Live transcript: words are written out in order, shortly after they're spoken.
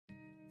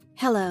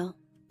Hello,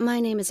 my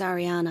name is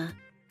Ariana,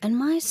 and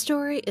my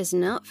story is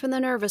not for the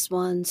nervous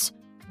ones,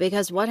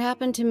 because what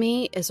happened to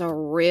me is a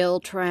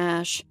real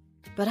trash.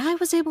 But I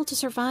was able to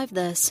survive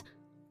this,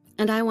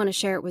 and I want to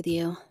share it with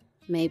you.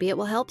 Maybe it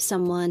will help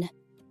someone.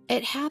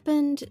 It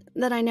happened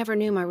that I never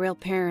knew my real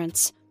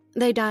parents.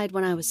 They died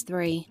when I was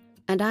 3,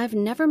 and I've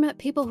never met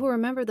people who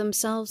remember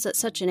themselves at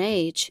such an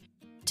age.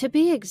 To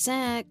be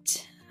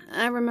exact,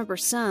 I remember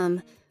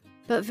some,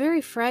 but very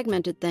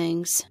fragmented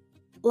things.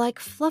 Like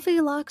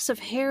fluffy locks of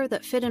hair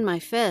that fit in my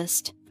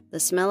fist, the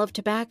smell of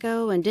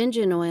tobacco and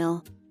engine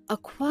oil, a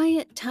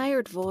quiet,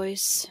 tired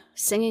voice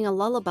singing a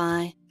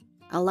lullaby.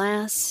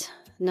 Alas,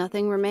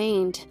 nothing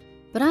remained.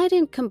 But I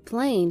didn't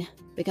complain,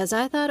 because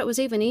I thought it was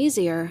even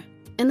easier,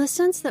 in the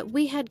sense that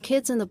we had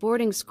kids in the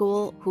boarding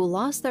school who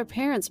lost their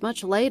parents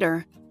much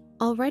later,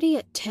 already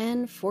at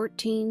 10,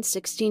 14,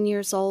 16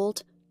 years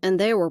old, and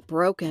they were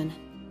broken.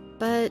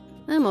 But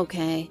I'm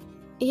okay.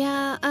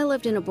 Yeah, I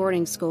lived in a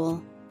boarding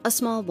school, a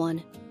small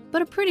one,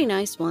 but a pretty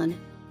nice one,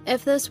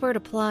 if this word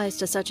applies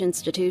to such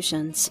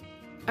institutions.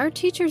 Our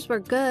teachers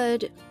were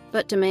good,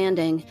 but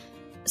demanding,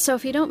 so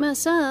if you don't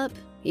mess up,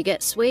 you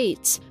get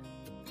sweets.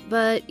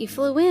 But you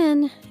flew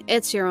in,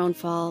 it's your own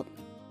fault.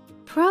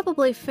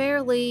 Probably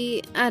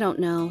fairly, I don't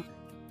know.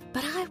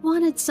 But I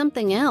wanted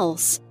something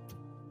else.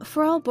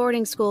 For all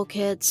boarding school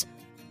kids,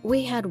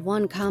 we had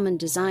one common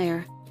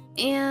desire,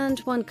 and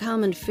one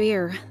common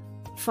fear: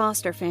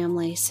 foster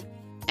families.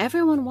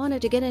 Everyone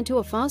wanted to get into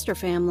a foster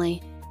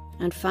family,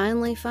 and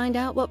finally find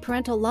out what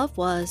parental love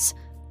was.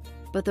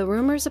 But the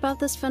rumors about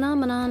this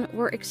phenomenon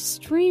were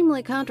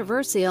extremely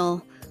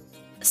controversial.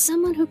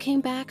 Someone who came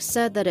back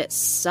said that it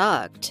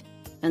sucked,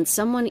 and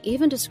someone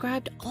even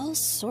described all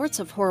sorts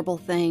of horrible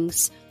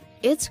things.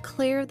 It's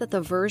clear that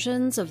the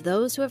versions of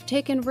those who have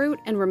taken root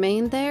and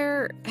remained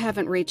there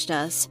haven't reached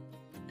us.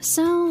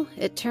 So,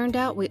 it turned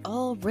out we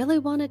all really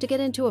wanted to get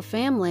into a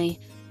family,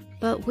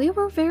 but we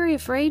were very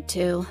afraid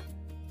to.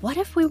 What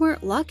if we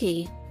weren't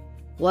lucky?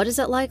 What is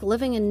it like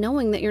living and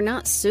knowing that you're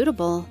not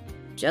suitable?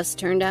 Just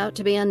turned out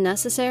to be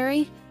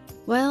unnecessary?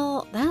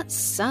 Well, that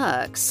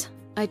sucks,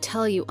 I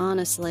tell you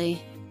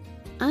honestly.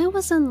 I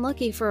was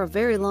unlucky for a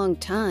very long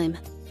time.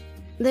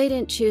 They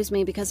didn't choose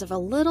me because of a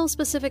little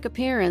specific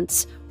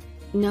appearance.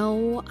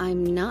 No,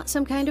 I'm not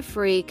some kind of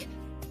freak.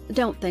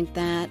 Don't think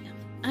that.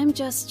 I'm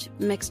just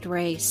mixed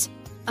race.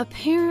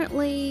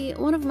 Apparently,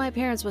 one of my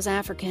parents was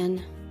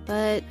African,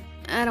 but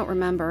I don't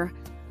remember.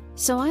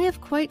 So I have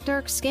quite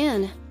dark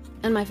skin,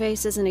 and my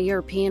face isn't a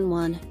European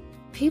one.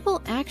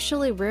 People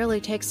actually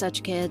rarely take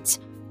such kids,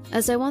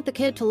 as they want the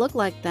kid to look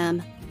like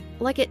them,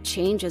 like it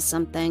changes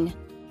something.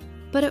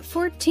 But at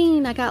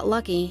 14, I got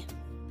lucky.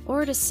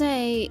 Or to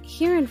say,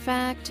 here in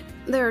fact,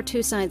 there are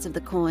two sides of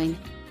the coin.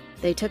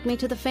 They took me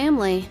to the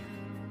family,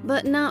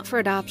 but not for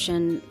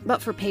adoption,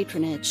 but for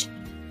patronage.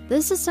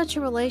 This is such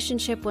a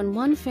relationship when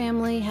one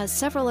family has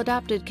several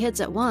adopted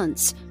kids at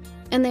once,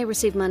 and they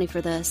receive money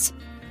for this.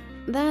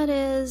 That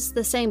is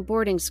the same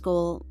boarding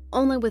school,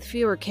 only with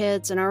fewer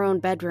kids in our own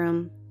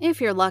bedroom, if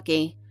you're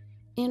lucky.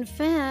 In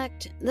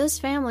fact, this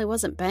family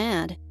wasn't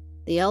bad.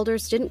 The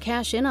elders didn't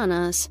cash in on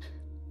us.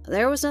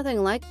 There was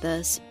nothing like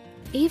this.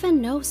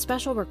 Even no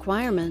special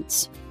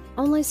requirements.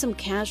 Only some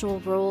casual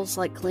rules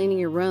like cleaning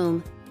your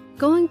room,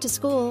 going to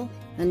school,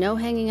 and no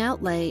hanging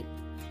out late.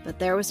 But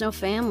there was no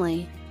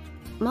family.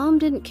 Mom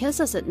didn't kiss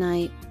us at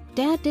night.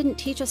 Dad didn't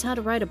teach us how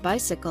to ride a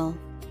bicycle.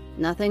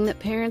 Nothing that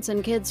parents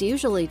and kids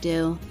usually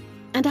do.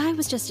 And I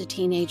was just a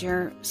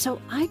teenager,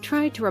 so I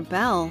tried to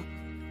rebel.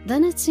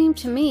 Then it seemed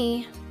to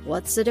me,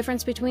 what's the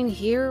difference between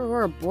here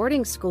or a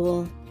boarding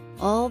school?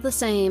 All the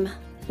same,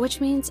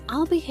 which means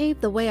I'll behave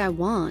the way I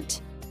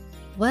want.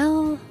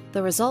 Well,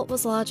 the result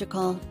was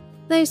logical.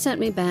 They sent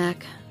me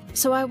back,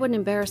 so I wouldn't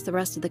embarrass the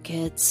rest of the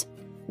kids.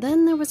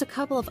 Then there was a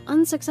couple of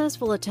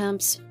unsuccessful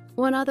attempts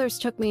when others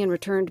took me and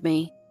returned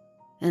me.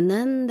 And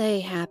then they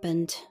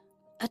happened.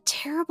 A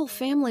terrible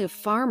family of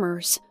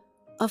farmers,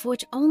 of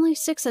which only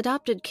 6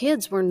 adopted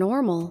kids were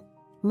normal.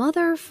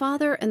 Mother,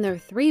 father, and their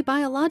 3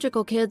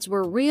 biological kids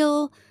were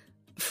real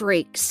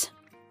freaks.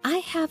 I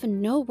have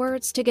no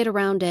words to get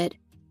around it.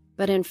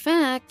 But in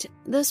fact,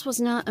 this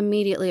was not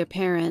immediately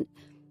apparent.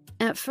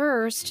 At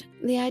first,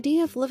 the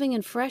idea of living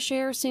in fresh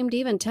air seemed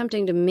even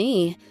tempting to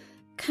me,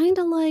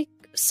 kinda like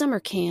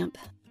summer camp.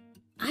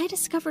 I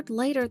discovered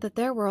later that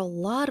there were a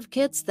lot of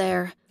kids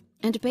there,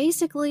 and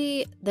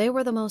basically, they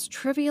were the most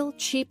trivial,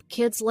 cheap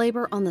kids'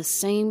 labor on the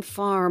same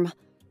farm.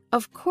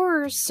 Of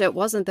course, it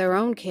wasn't their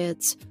own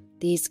kids,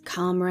 these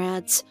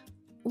comrades.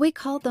 We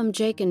called them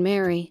Jake and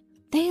Mary.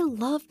 They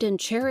loved and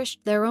cherished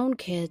their own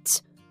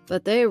kids,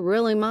 but they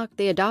really mocked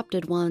the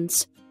adopted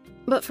ones.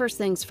 But first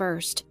things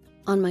first,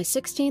 on my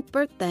 16th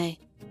birthday,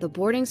 the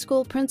boarding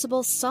school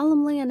principal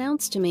solemnly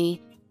announced to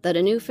me that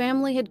a new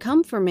family had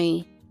come for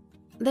me.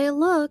 They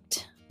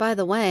looked, by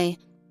the way,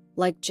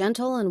 like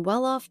gentle and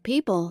well-off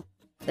people.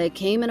 They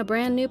came in a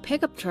brand new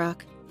pickup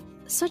truck.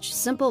 Such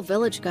simple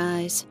village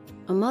guys.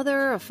 A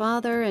mother, a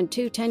father, and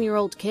 2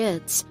 10-year-old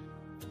kids.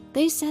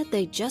 They said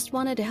they just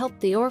wanted to help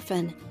the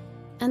orphan,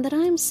 and that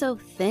I'm so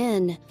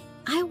thin,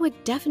 I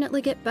would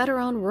definitely get better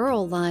on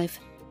rural life.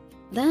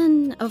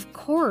 Then, of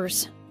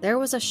course, there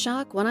was a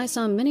shock when I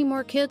saw many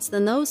more kids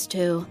than those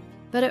two.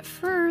 But at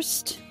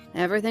first,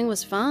 everything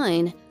was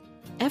fine.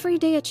 Every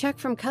day a check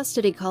from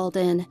custody called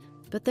in,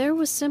 but there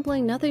was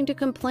simply nothing to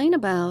complain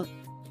about.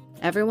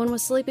 Everyone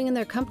was sleeping in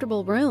their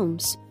comfortable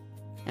rooms.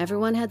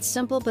 Everyone had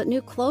simple but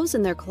new clothes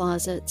in their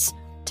closets,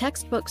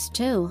 textbooks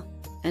too,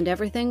 and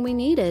everything we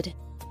needed.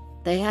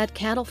 They had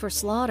cattle for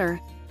slaughter,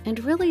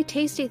 and really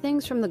tasty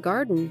things from the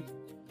garden.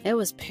 It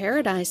was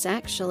paradise,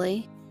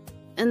 actually.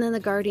 And then the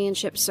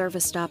guardianship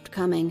service stopped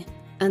coming,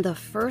 and the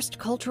first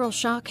cultural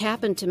shock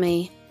happened to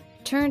me.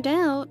 Turned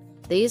out,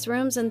 these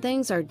rooms and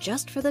things are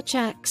just for the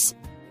checks,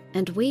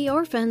 and we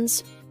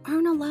orphans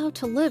aren't allowed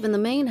to live in the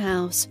main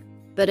house,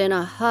 but in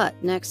a hut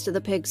next to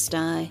the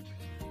pigsty.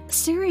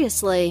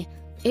 Seriously,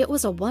 it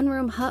was a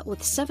one-room hut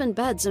with 7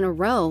 beds in a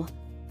row.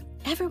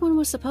 Everyone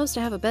was supposed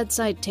to have a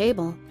bedside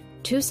table,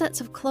 2 sets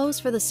of clothes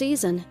for the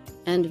season,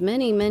 and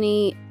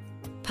many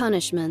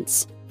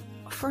punishments.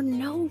 For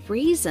no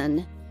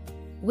reason.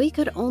 We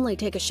could only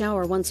take a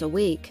shower once a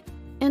week,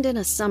 and in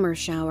a summer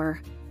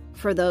shower.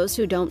 For those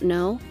who don't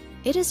know,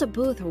 it is a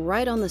booth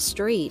right on the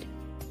street,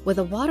 with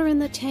the water in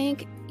the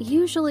tank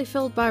usually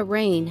filled by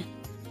rain.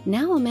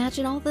 Now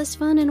imagine all this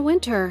fun in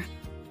winter.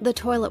 The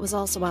toilet was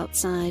also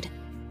outside,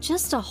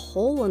 just a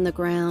hole in the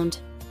ground.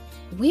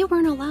 We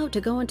weren't allowed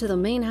to go into the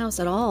main house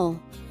at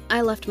all.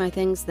 I left my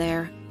things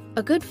there.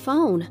 A good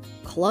phone,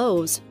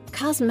 clothes,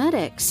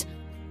 cosmetics.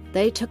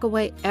 They took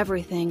away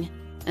everything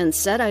and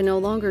said I no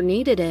longer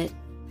needed it.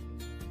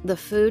 The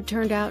food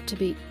turned out to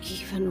be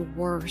even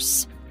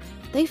worse.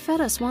 They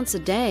fed us once a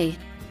day,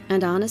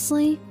 and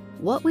honestly,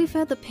 what we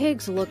fed the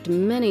pigs looked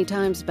many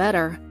times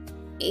better.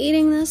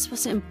 Eating this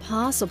was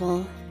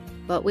impossible,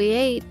 but we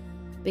ate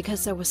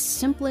because there was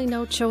simply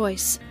no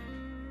choice.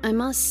 I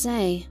must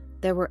say,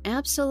 there were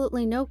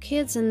absolutely no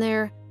kids in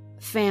their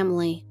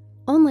family,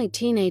 only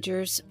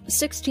teenagers,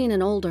 16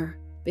 and older,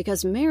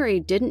 because Mary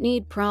didn't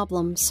need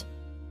problems.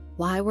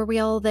 Why were we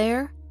all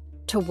there?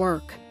 To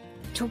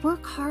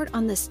work hard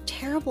on this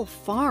terrible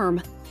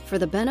farm for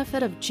the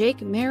benefit of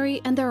Jake,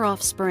 Mary, and their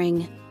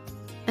offspring.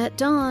 At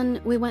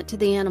dawn, we went to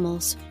the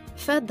animals,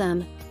 fed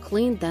them,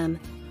 cleaned them,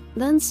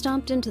 then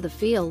stomped into the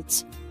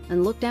fields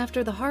and looked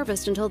after the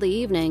harvest until the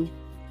evening.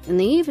 In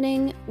the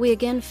evening, we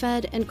again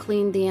fed and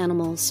cleaned the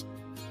animals,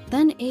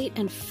 then ate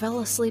and fell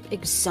asleep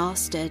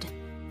exhausted.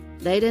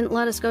 They didn't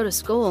let us go to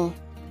school.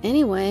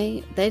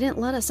 Anyway, they didn't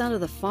let us out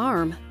of the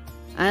farm.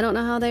 I don't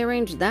know how they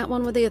arranged that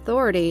one with the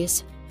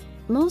authorities.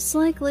 Most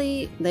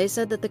likely, they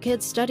said that the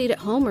kids studied at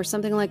home or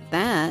something like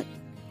that.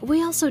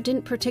 We also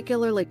didn't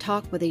particularly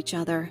talk with each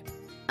other.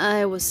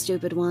 I was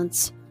stupid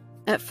once.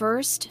 At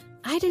first,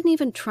 I didn't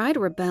even try to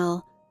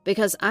rebel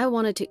because I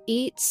wanted to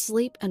eat,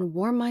 sleep, and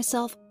warm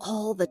myself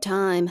all the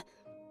time.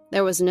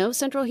 There was no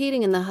central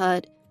heating in the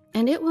hut,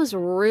 and it was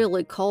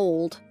really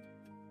cold.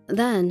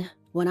 Then,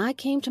 when I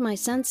came to my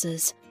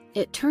senses,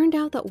 it turned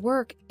out that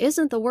work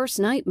isn't the worst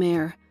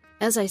nightmare.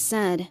 As I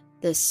said,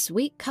 this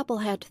sweet couple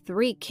had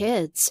 3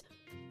 kids.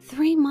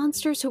 3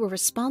 monsters who were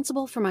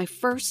responsible for my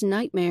first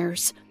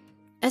nightmares.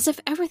 As if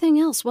everything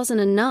else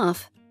wasn't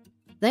enough.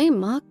 They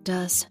mocked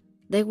us.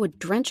 They would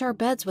drench our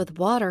beds with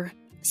water,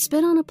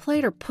 spit on a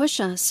plate or push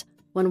us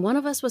when one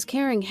of us was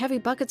carrying heavy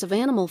buckets of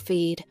animal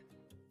feed.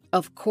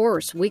 Of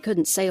course, we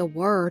couldn't say a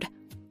word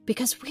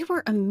because we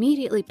were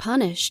immediately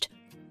punished.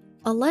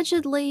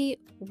 Allegedly,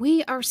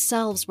 we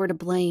ourselves were to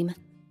blame,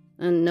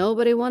 and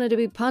nobody wanted to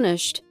be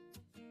punished.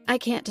 I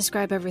can't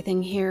describe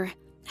everything here,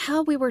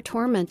 how we were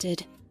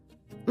tormented.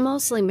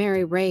 Mostly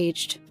Mary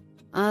raged.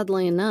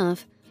 Oddly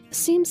enough,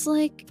 seems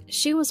like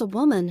she was a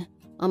woman,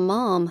 a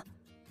mom,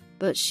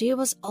 but she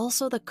was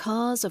also the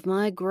cause of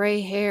my gray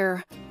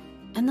hair,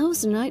 and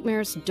those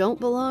nightmares don't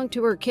belong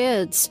to her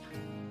kids.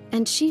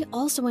 And she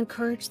also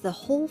encouraged the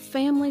whole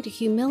family to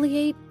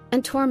humiliate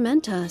and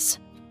torment us,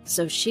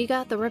 so she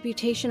got the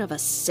reputation of a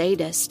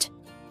sadist.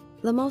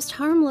 The most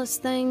harmless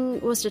thing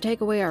was to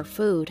take away our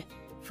food,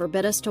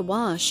 forbid us to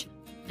wash,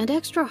 and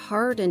extra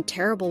hard and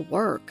terrible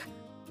work.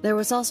 There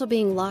was also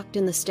being locked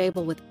in the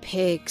stable with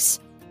pigs,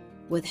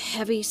 with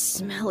heavy,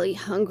 smelly,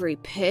 hungry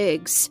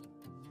pigs.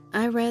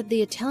 I read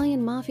the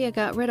Italian mafia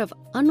got rid of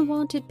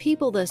unwanted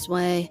people this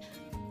way,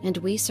 and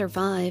we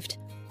survived,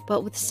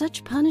 but with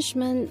such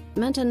punishment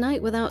meant a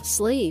night without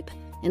sleep,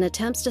 in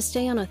attempts to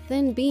stay on a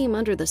thin beam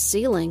under the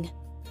ceiling.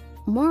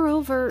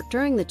 Moreover,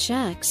 during the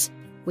checks,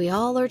 we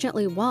all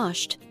urgently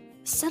washed,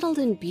 settled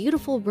in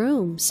beautiful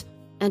rooms,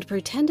 and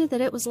pretended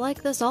that it was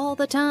like this all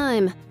the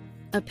time.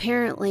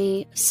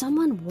 Apparently,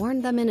 someone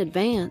warned them in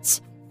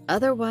advance.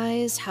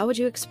 Otherwise, how would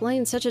you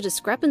explain such a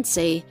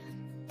discrepancy?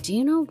 Do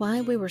you know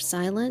why we were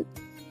silent?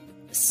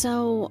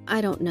 So,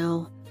 I don't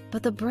know,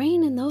 but the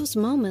brain in those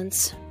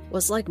moments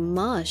was like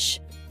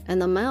mush,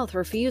 and the mouth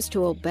refused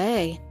to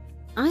obey.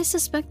 I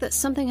suspect that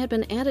something had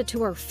been added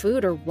to our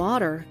food or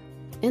water.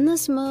 In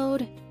this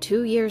mode,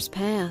 2 years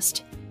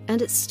passed,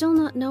 and it's still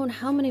not known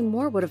how many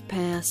more would have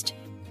passed.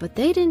 But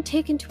they didn't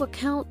take into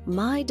account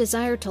my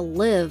desire to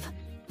live.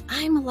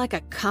 I'm like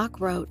a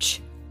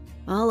cockroach.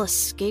 I'll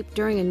escape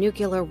during a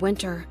nuclear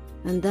winter,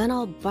 and then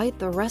I'll bite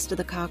the rest of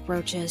the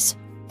cockroaches.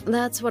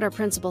 That's what our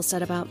principal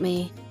said about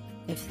me.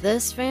 If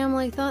this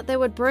family thought they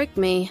would break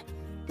me,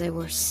 they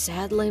were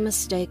sadly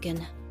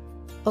mistaken.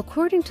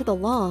 According to the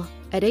law,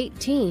 at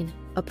 18,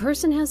 a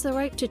person has the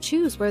right to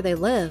choose where they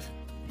live.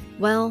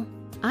 Well,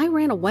 I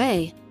ran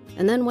away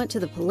and then went to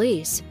the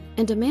police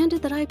and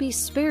demanded that I be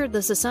spared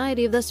the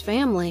society of this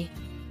family.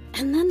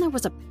 And then there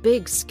was a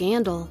big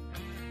scandal.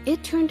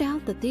 It turned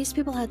out that these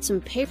people had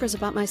some papers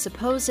about my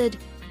supposed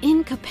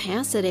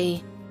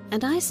incapacity.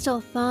 And I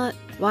still thought,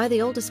 why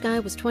the oldest guy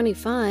was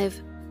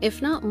 25,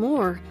 if not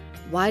more,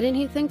 why didn't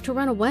he think to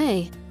run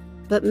away?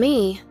 But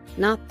me,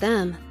 not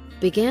them,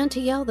 began to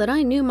yell that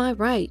I knew my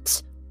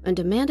rights and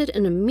demanded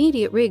an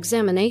immediate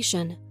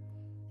re-examination.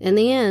 In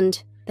the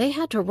end, they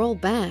had to roll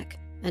back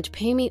and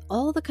pay me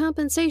all the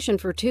compensation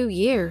for 2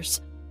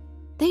 years.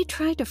 They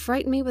tried to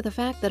frighten me with the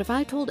fact that if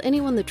I told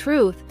anyone the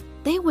truth,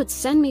 they would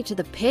send me to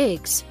the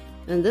pigs,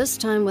 and this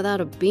time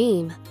without a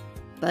beam.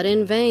 But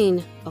in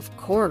vain, of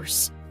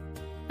course.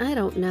 I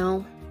don't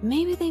know,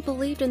 maybe they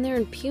believed in their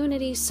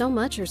impunity so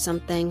much or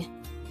something.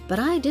 But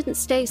I didn't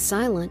stay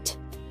silent,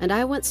 and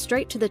I went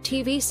straight to the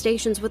TV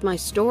stations with my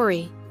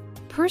story.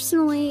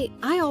 Personally,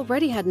 I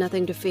already had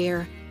nothing to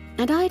fear,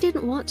 and I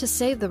didn't want to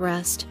save the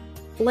rest,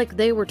 like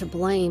they were to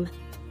blame.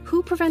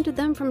 Who prevented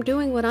them from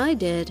doing what I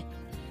did?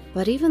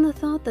 But even the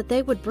thought that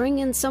they would bring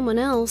in someone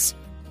else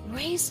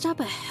raised up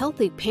a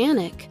healthy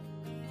panic.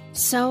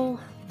 So,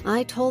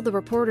 I told the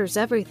reporters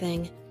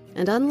everything,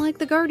 and unlike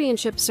the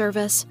guardianship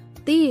service,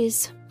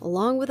 these,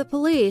 along with the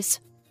police,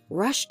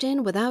 rushed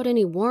in without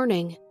any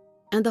warning,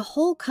 and the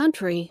whole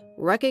country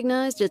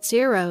recognized its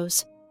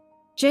heroes.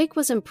 Jake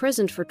was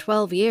imprisoned for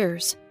 12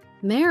 years,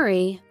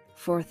 Mary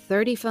for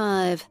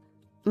 35.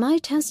 My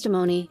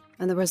testimony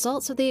and the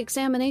results of the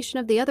examination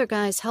of the other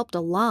guys helped a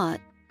lot.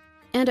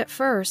 And at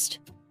first,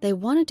 they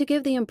wanted to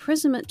give the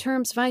imprisonment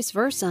terms vice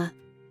versa,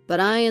 but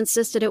I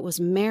insisted it was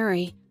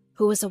Mary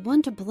who was the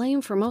one to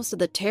blame for most of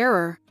the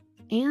terror.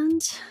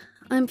 And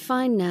I'm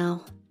fine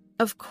now.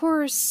 Of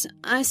course,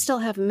 I still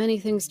have many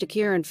things to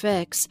cure and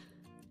fix,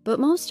 but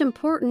most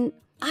important,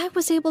 I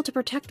was able to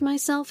protect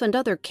myself and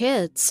other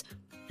kids.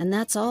 And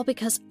that's all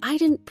because I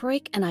didn't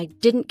break and I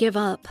didn't give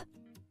up.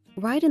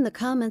 Write in the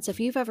comments if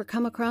you've ever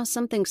come across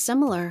something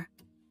similar.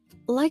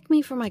 Like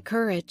me for my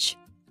courage.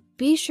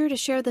 Be sure to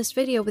share this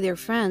video with your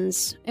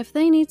friends if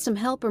they need some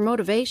help or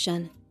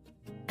motivation.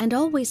 And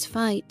always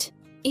fight,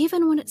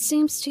 even when it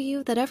seems to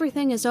you that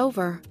everything is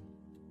over.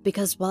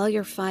 Because while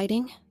you're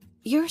fighting,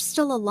 you're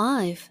still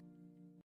alive.